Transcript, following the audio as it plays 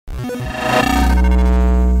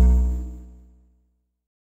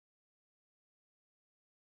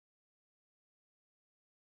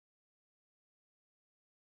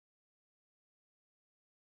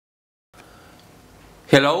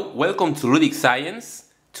Hello, welcome to Ludic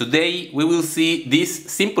Science. Today we will see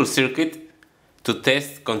this simple circuit to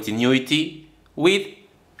test continuity with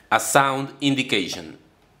a sound indication.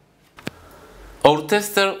 Our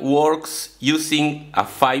tester works using a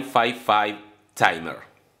 555 timer.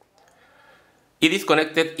 It is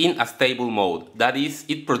connected in Astable Mode, that is,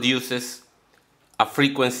 it produces a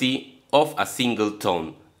frequency of a single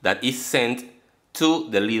tone that is sent to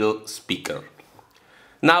the little speaker.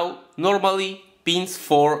 Now, normally pins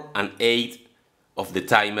 4 and 8 of the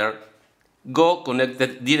timer go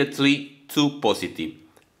connected directly to positive,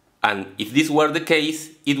 and if this were the case,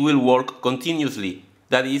 it will work continuously,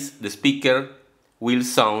 that is, the speaker will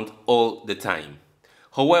sound all the time.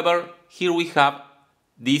 However, here we have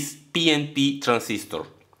this PNP transistor.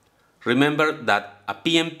 Remember that a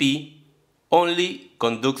PNP only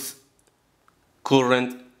conducts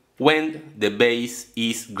current when the base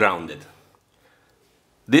is grounded.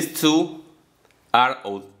 These two are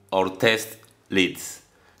our test leads.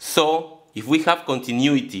 So, if we have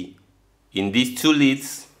continuity in these two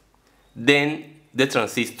leads, then the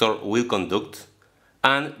transistor will conduct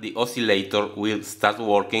and the oscillator will start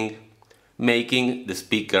working, making the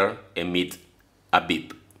speaker emit a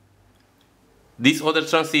beep. This other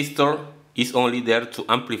transistor is only there to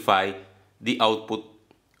amplify the output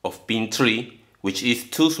of pin 3, which is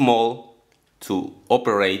too small to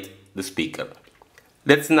operate the speaker.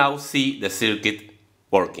 Let's now see the circuit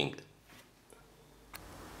working.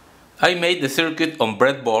 I made the circuit on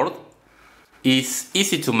breadboard. It's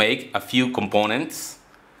easy to make, a few components,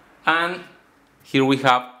 and here we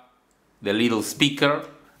have the little speaker,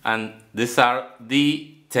 and these are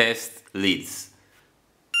the test leads.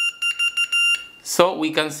 So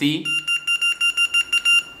we can see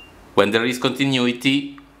when there is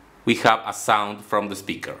continuity, we have a sound from the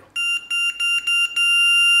speaker.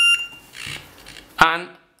 And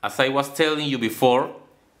as I was telling you before,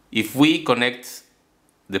 if we connect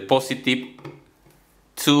the positive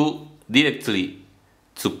directly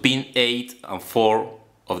to pin 8 and 4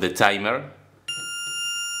 of the timer,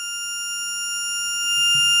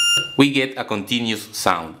 we get a continuous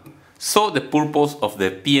sound. So the purpose of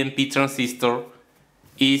the PNP transistor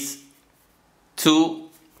is to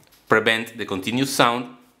prevent the continuous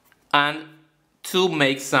sound and to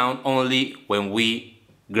make sound only when we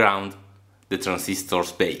ground the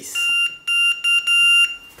transistor's base.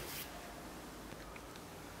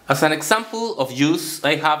 As an example of use,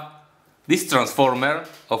 I have this transformer,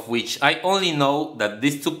 of which I only know that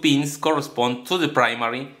these two pins correspond to the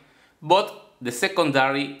primary, but the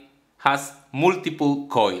secondary has multiple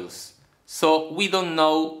coils. So we don't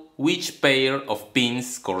know which pair of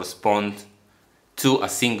pins correspond to a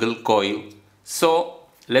single coil. So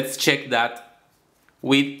let's check that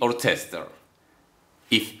with our tester.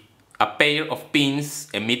 If a pair of pins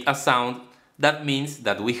emit a sound, that means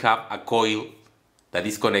that we have a coil that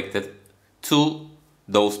is connected to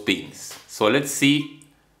those pins. So let's see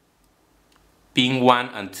pin 1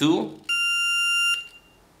 and 2.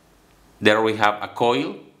 There we have a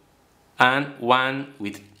coil, and 1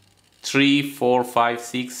 with 3, 4, 5,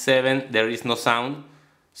 6, 7, there is no sound.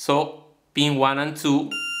 So pin 1 and 2,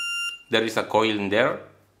 there is a coil in there.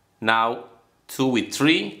 Now 2 with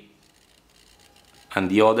 3, and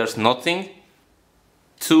the others nothing.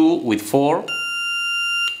 2 with 4,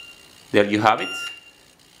 there you have it.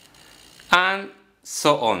 And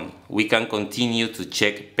so on. We can continue to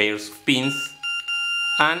check pairs of pins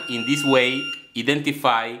and in this way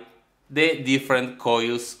identify the different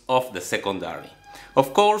coils of the secondary.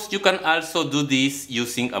 Of course, you can also do this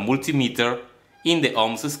using a multimeter in the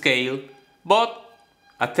ohms scale, but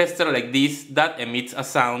a tester like this that emits a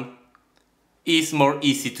sound is more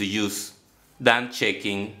easy to use than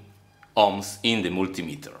checking ohms in the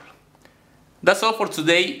multimeter. That's all for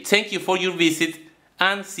today. Thank you for your visit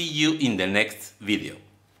and see you in the next video.